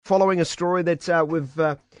following a story that we've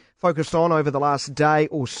focused on over the last day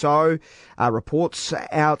or so. Reports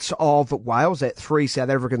out of Wales that 3 South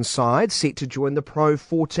African sides set to join the Pro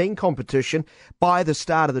 14 competition by the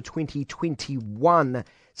start of the 2021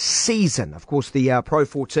 season. Of course, the Pro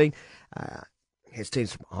 14 has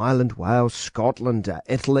teams from Ireland, Wales, Scotland,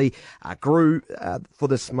 Italy, grew for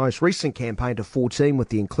this most recent campaign to 14 with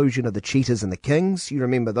the inclusion of the Cheetahs and the Kings. You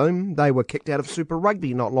remember them? They were kicked out of Super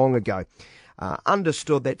Rugby not long ago.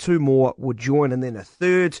 Understood that 2 more would join and then a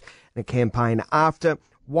third in a campaign after.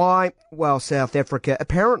 Why? Well, South Africa,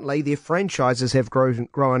 apparently their franchises have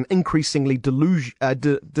grown increasingly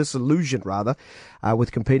disillusioned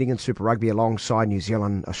with competing in Super Rugby alongside New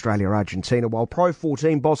Zealand, Australia, Argentina, while Pro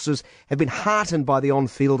 14 bosses have been heartened by the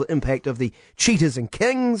on-field impact of the Cheetahs and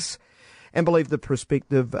Kings and believe the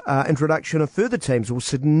prospective introduction of further teams will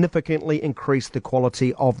significantly increase the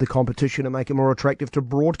quality of the competition and make it more attractive to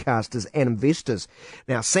broadcasters and investors.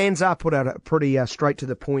 Now, SANZAAR put out a pretty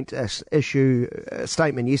straight-to-the-point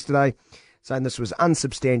statement yesterday, saying this was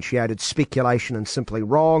unsubstantiated speculation and simply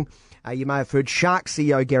wrong. You may have heard Shark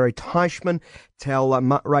CEO Gary Teichmann tell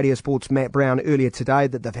Radio Sport's Matt Brown earlier today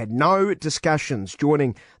that they've had no discussions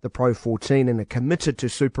joining the Pro 14 and are committed to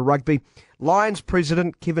Super Rugby. Lions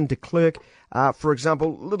President Kevin de Klerk, for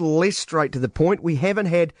example, a little less straight to the point. We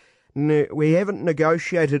haven't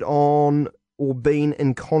negotiated on or been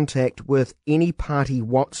in contact with any party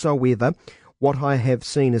whatsoever. What I have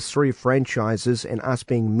seen is 3 franchises and us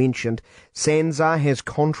being mentioned. SANZAAR has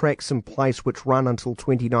contracts in place which run until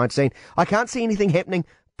 2019. I can't see anything happening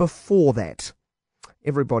before that.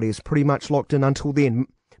 Everybody is pretty much locked in until then.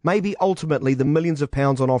 Maybe ultimately the millions of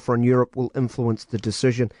pounds on offer in Europe will influence the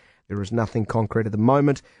decision. There is nothing concrete at the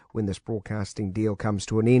moment. When this broadcasting deal comes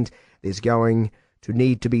to an end, there's going to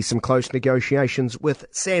need to be some close negotiations with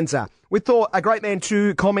SANZAAR. We thought a great man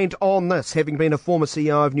to comment on this, having been a former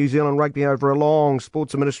CEO of New Zealand Rugby over a long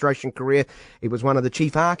sports administration career. He was one of the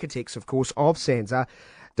chief architects, of course, of SANZAAR.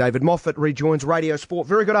 David Moffat rejoins Radio Sport.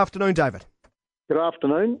 Very good afternoon, David. Good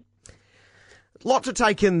afternoon. Lot to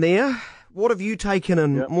take in there. What have you taken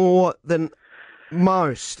in more than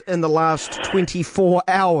most in the last 24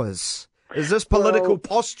 hours? Is this political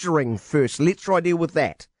posturing first? Let's try to deal with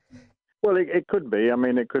that. Well, it could be. I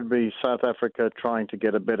mean, it could be South Africa trying to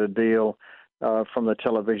get a better deal from the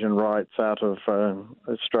television rights out of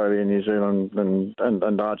Australia, New Zealand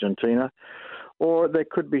and Argentina. Or there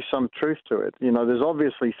could be some truth to it. You know, there's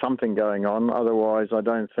obviously something going on. Otherwise, I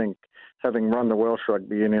don't think, having run the Welsh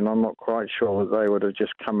Rugby Union, I'm not quite sure that they would have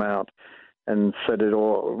just come out and said it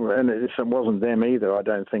all. And it wasn't them either, I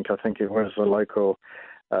don't think. I think it was the local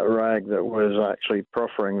rag that was actually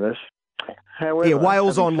proffering this. However,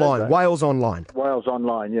 Wales Online. Wales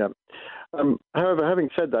Online, yeah. However, having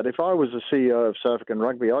said that, if I was the CEO of South African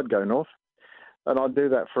Rugby, I'd go north. And I'd do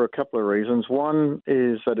that for a couple of reasons. One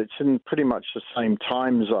is that it's in pretty much the same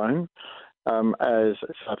time zone as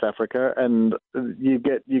South Africa, and you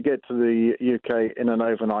get to the UK in an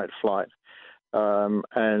overnight flight.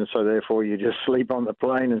 And so therefore you just sleep on the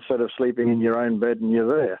plane instead of sleeping in your own bed and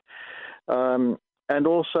you're there. And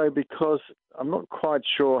also because I'm not quite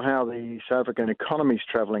sure how the South African economy is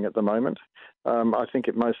travelling at the moment. I think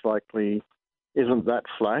it most likely isn't that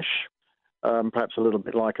flash, perhaps a little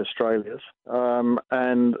bit like Australia's. I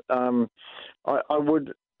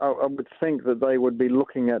would think that they would be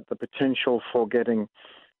looking at the potential for getting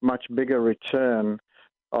much bigger return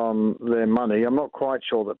on their money. I'm not quite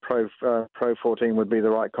sure that Pro 14 would be the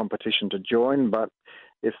right competition to join, but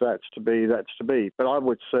if that's to be, that's to be. But I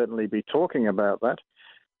would certainly be talking about that,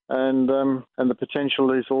 and the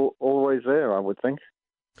potential is always there, I would think.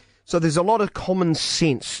 So there's a lot of common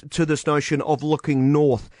sense to this notion of looking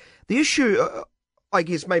north. The issue, I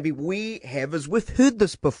guess maybe we have, is we've heard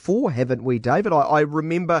this before, haven't we, David? I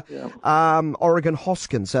remember Oregon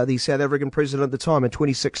Hoskins, the South African president at the time in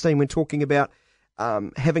 2016, when talking about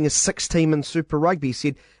having a 6-team in Super Rugby. He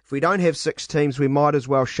said, if we don't have 6 teams, we might as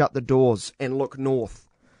well shut the doors and look north.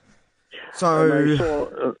 So,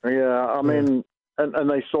 and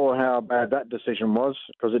they saw how bad that decision was,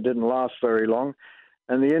 because it didn't last very long.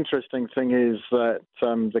 And the interesting thing is that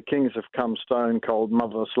the Kings have come stone cold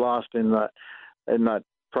motherless last in that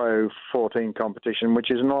Pro 14 competition,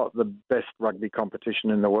 which is not the best rugby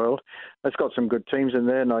competition in the world. It's got some good teams in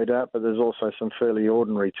there, no doubt, but there's also some fairly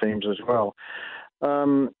ordinary teams as well.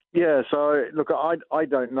 So look, I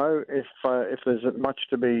don't know if there's much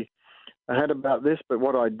to be ahead about this, but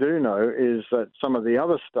what I do know is that some of the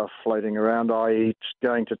other stuff floating around, i.e.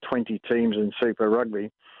 going to 20 teams in Super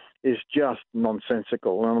Rugby, is just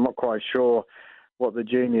nonsensical. And I'm not quite sure what the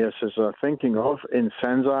geniuses are thinking of in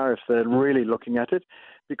SANZAAR, if they're really looking at it,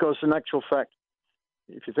 because in actual fact,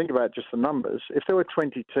 if you think about just the numbers, if there were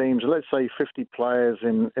 20 teams, let's say 50 players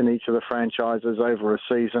in each of the franchises over a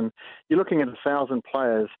season, you're looking at 1,000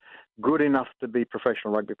 players good enough to be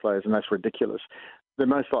professional rugby players, and that's ridiculous. There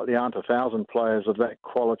most likely aren't 1,000 players of that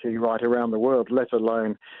quality right around the world, let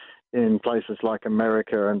alone in places like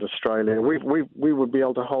America and Australia. We would be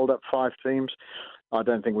able to hold up 5 teams. I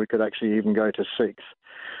don't think we could actually even go to 6.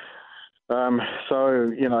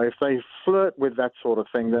 So, if they flirt with that sort of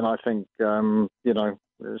thing, then I think,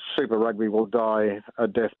 Super Rugby will die a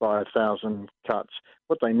death by 1,000 cuts.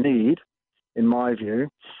 What they need, in my view,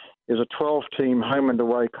 is a 12-team home and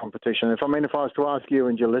away competition. If I was to ask you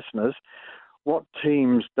and your listeners, what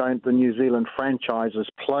teams don't the New Zealand franchises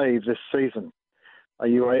play this season?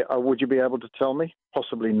 Would you be able to tell me?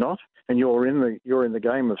 Possibly not. And you're in the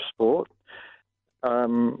game of sport.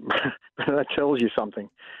 That tells you something.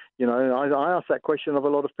 I ask that question of a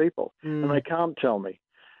lot of people, and they can't tell me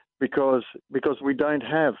because we don't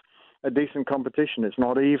have a decent competition. It's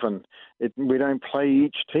not even. We don't play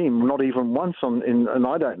each team, not even once and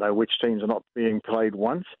I don't know which teams are not being played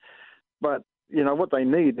once. But what they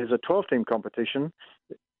need is a 12-team competition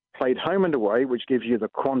played home and away, which gives you the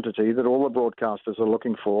quantity that all the broadcasters are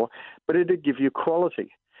looking for, but it'd give you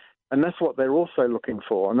quality. And that's what they're also looking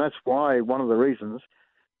for. And that's why one of the reasons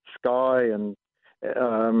Sky and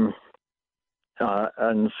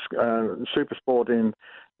SuperSport and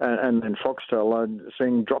Foxtel are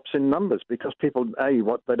seeing drops in numbers because people, A,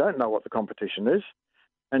 they don't know what the competition is,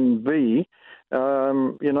 and B, they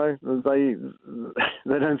don't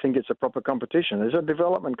think it's a proper competition. It's a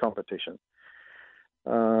development competition.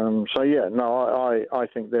 I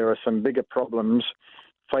think there are some bigger problems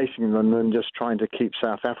facing them than just trying to keep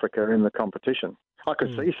South Africa in the competition. I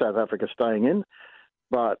could see South Africa staying in,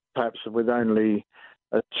 but perhaps with only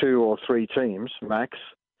 2 or 3 teams max,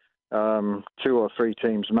 2 or 3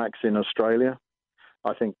 teams max in Australia.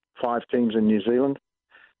 I think 5 teams in New Zealand,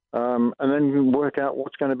 and then work out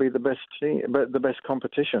what's going to be the best team, the best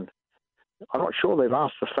competition. I'm not sure they've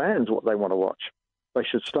asked the fans what they want to watch. They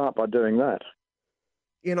should start by doing that.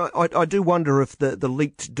 I do wonder if the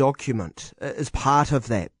leaked document is part of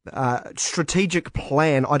that strategic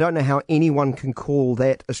plan. I don't know how anyone can call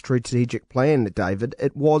that a strategic plan, David.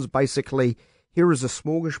 It was basically, here is a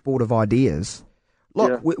smorgasbord of ideas.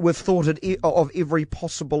 Look, we've thought of every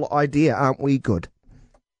possible idea, aren't we? Good.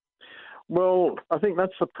 Well, I think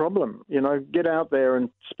that's the problem. Get out there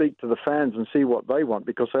and speak to the fans and see what they want,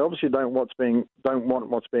 because they obviously don't want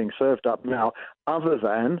what's being served up now, other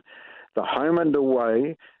than the home and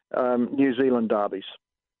away New Zealand derbies.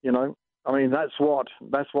 That's what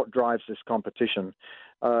drives this competition.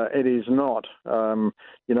 It is not,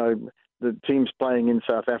 the teams playing in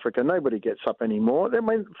South Africa. Nobody gets up anymore.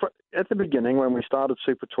 At the beginning, when we started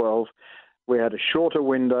Super 12, we had a shorter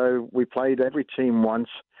window. We played every team once,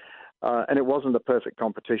 and it wasn't a perfect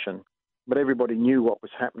competition, but everybody knew what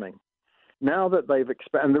was happening. Now that they've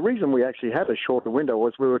expanded, and the reason we actually had a shorter window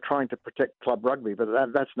was we were trying to protect club rugby, but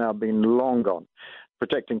that's now been long gone.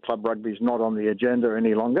 Protecting club rugby is not on the agenda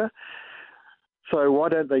any longer. So why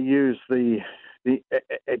don't they use the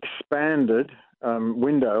expanded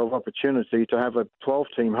window of opportunity to have a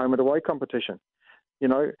 12-team home and away competition?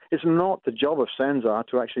 It's not the job of SANZAAR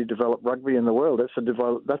to actually develop rugby in the world. That's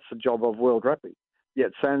the job of World Rugby.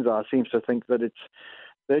 Yet SANZAAR seems to think that it's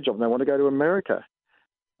their job. They want to go to America.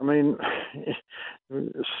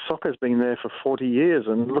 Soccer's been there for 40 years,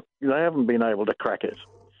 and look, they haven't been able to crack it.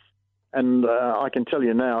 And I can tell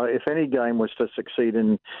you now, if any game was to succeed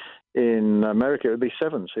in America, it would be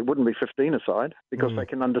sevens. It wouldn't be 15-a-side, because they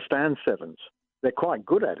can understand sevens. They're quite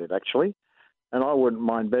good at it, actually. And I wouldn't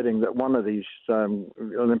mind betting that one of these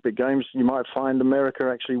Olympic Games, you might find America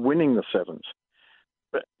actually winning the sevens.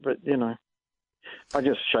 But I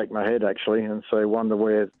just shake my head, actually, and say, wonder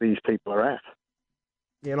where these people are at.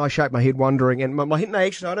 Yeah, and I shake my head wondering, and my head, no,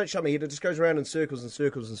 actually, I don't shake my head. It just goes around in circles and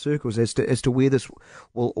circles and circles as to where this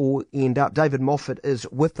will all end up. David Moffat is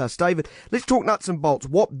with us. David, let's talk nuts and bolts.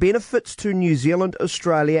 What benefits to New Zealand,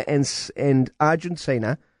 Australia, and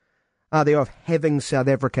Argentina are there of having South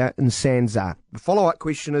Africa in SANZAAR? The follow-up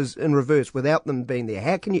question is in reverse. Without them being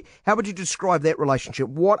there, how would you describe that relationship?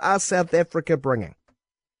 What are South Africa bringing?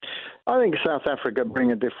 I think South Africa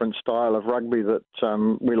bring a different style of rugby that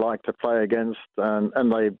we like to play against,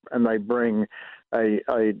 and they bring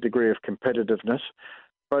a degree of competitiveness.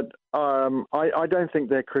 But I don't think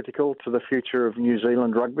they're critical to the future of New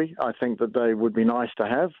Zealand rugby. I think that they would be nice to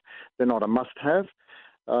have. They're not a must-have.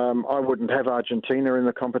 I wouldn't have Argentina in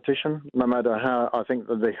the competition, no matter how. I think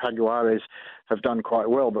that the Jaguares have done quite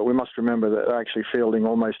well, but we must remember that they're actually fielding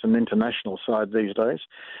almost an international side these days.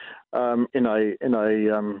 in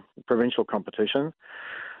a provincial competition.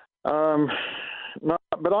 No,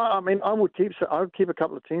 but I mean, I would keep a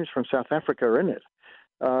couple of teams from South Africa in it.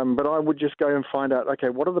 But I would just go and find out, okay,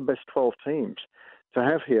 what are the best 12 teams to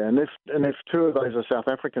have here? And if two of those are South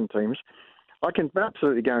African teams, I can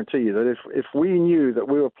absolutely guarantee you that if we knew that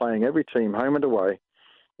we were playing every team home and away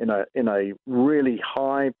in a really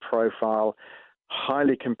high profile,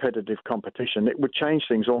 highly competitive competition, it would change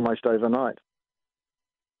things almost overnight.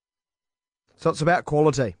 So it's about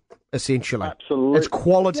quality, essentially. Absolutely. It's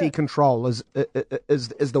quality control is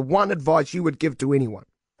the one advice you would give to anyone.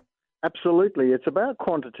 Absolutely. It's about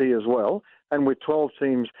quantity as well. And with 12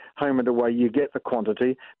 teams home and away, you get the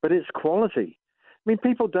quantity, but it's quality. I mean,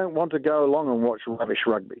 people don't want to go along and watch rubbish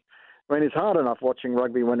rugby. I mean, it's hard enough watching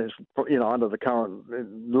rugby when it's, under the current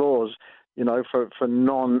laws, for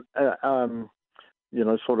non,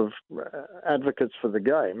 advocates for the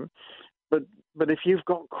game. But if you've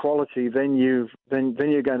got quality, then you're going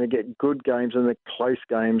to get good games and the close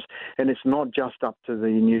games, and it's not just up to the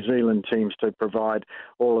New Zealand teams to provide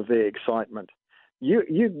all of the excitement.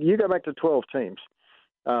 You go back to 12 teams,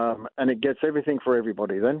 and it gets everything for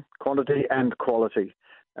everybody. Then quantity and quality,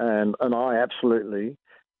 and I absolutely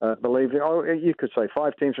believe. You could say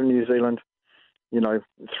 5 teams from New Zealand,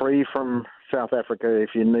 3 from South Africa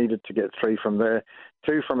if you needed to get 3 from there,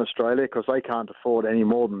 2 from Australia because they can't afford any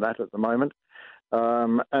more than that at the moment.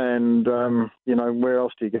 Where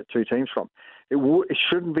else do you get 2 teams from? It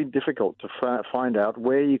shouldn't be difficult to find out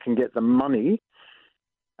where you can get the money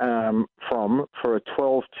from for a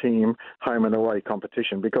 12-team home and away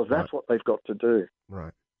competition because that's what they've got to do.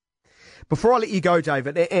 Right. Before I let you go,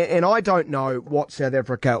 David, and I don't know what South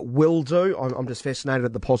Africa will do, I'm just fascinated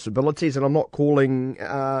at the possibilities, and I'm not calling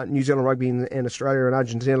New Zealand rugby and Australia and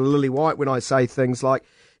Argentina lily white when I say things like,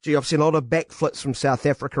 gee, I've seen a lot of backflips from South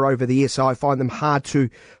Africa over the years, so I find them hard to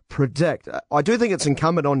predict. I do think it's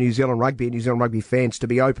incumbent on New Zealand rugby and New Zealand rugby fans to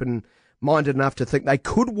be open-minded enough to think they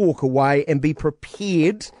could walk away and be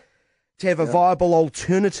prepared to have a viable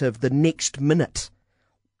alternative the next minute.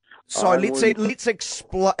 So let's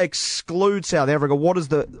exclude South Africa. What is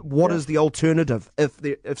the alternative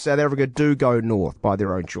if South Africa do go north by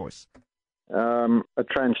their own choice? A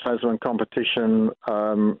trans-Tasman competition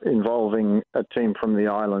involving a team from the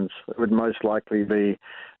islands would most likely be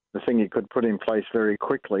the thing you could put in place very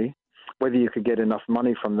quickly. Whether you could get enough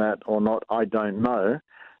money from that or not, I don't know.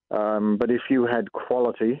 But if you had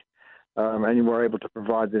quality and you were able to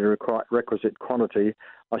provide the requisite quantity,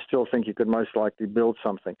 I still think you could most likely build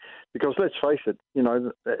something. Because let's face it,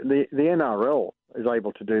 the NRL is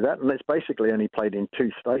able to do that, and it's basically only played in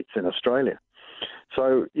 2 states in Australia.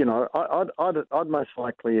 So, I'd most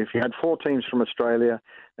likely, if you had 4 teams from Australia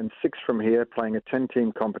and 6 from here playing a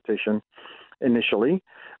 10-team competition initially,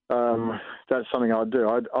 that's something I'd do.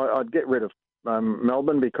 I'd get rid of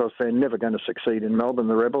Melbourne because they're never going to succeed in Melbourne,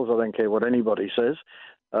 the Rebels. I don't care what anybody says.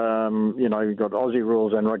 You've got Aussie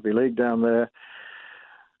rules and rugby league down there.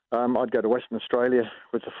 I'd go to Western Australia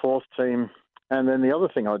with the 4th team. And then the other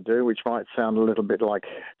thing I'd do, which might sound a little bit like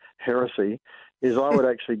heresy, is I would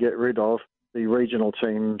actually get rid of the regional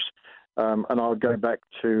teams and I would go back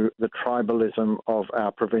to the tribalism of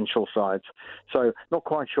our provincial sides. So not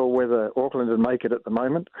quite sure whether Auckland would make it at the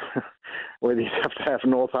moment, whether you'd have to have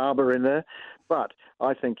North Harbour in there. But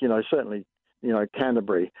I think, certainly,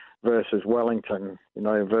 Canterbury versus Wellington,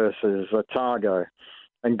 versus Otago,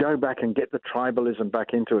 and go back and get the tribalism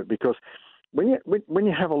back into it. Because when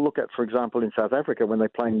you have a look at, for example, in South Africa, when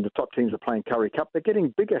the top teams are playing Currie Cup, they're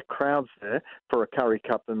getting bigger crowds there for a Currie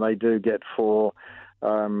Cup than they do get for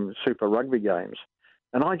Super Rugby games.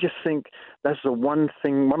 And I just think that's one of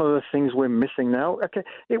the things we're missing now. Okay,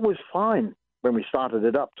 it was fine when we started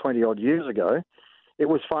it up 20-odd years ago. It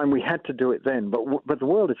was fine. We had to do it then. But the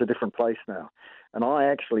world is a different place now. And I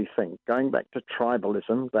actually think, going back to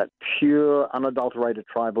tribalism, that pure, unadulterated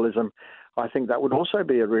tribalism, I think that would also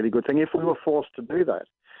be a really good thing if we were forced to do that.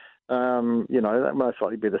 That might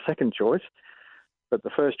likely be the second choice. But the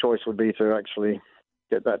first choice would be to actually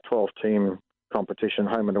get that 12-team competition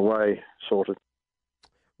home and away sorted.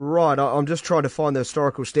 Right, I'm just trying to find the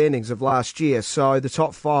historical standings of last year. So the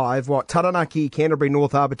top 5, Taranaki, Canterbury,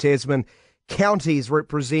 North Harbour, Tasman, counties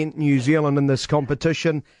represent New Zealand in this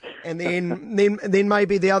competition, and then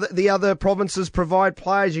maybe the other provinces provide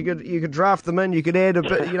players. You could draft them in. You could add a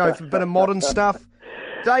bit of modern stuff.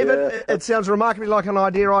 David, it sounds remarkably like an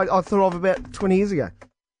idea I thought of about 20 years ago.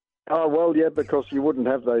 Oh, well, yeah, because you wouldn't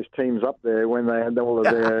have those teams up there when they had all of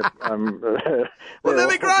their well, that'd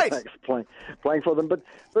be great. Playing for them. But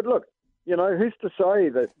look, who's to say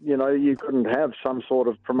that, you couldn't have some sort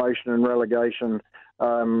of promotion and relegation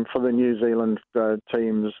for the New Zealand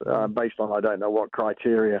teams based on I don't know what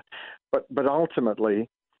criteria. But ultimately,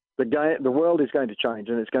 the world is going to change,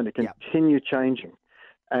 and it's going to continue changing.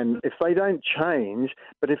 And if they don't change,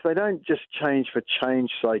 but if they don't just change for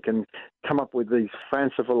change's sake and come up with these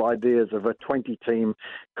fanciful ideas of a 20-team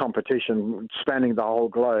competition spanning the whole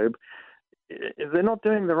globe, they're not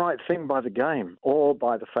doing the right thing by the game or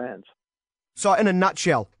by the fans. So in a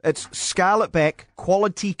nutshell, it's scale it back,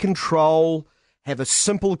 quality control, have a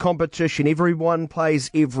simple competition, everyone plays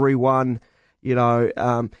everyone,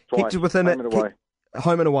 kept it within it.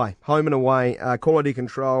 Home and away, quality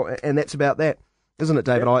control, and that's about that. Isn't it,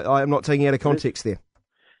 David? Yeah. I am not taking out of context there.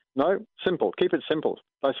 No, simple. Keep it simple.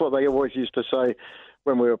 That's what they always used to say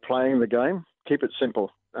when we were playing the game. Keep it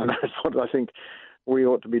simple. And that's what I think we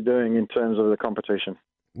ought to be doing in terms of the competition.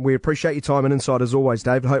 We appreciate your time and insight as always,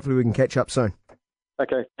 David. Hopefully we can catch up soon.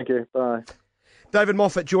 Okay, thank you. Bye. David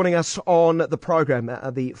Moffat joining us on the program,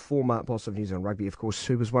 the former boss of New Zealand Rugby, of course,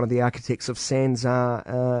 who was one of the architects of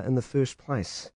SANZAAR in the first place.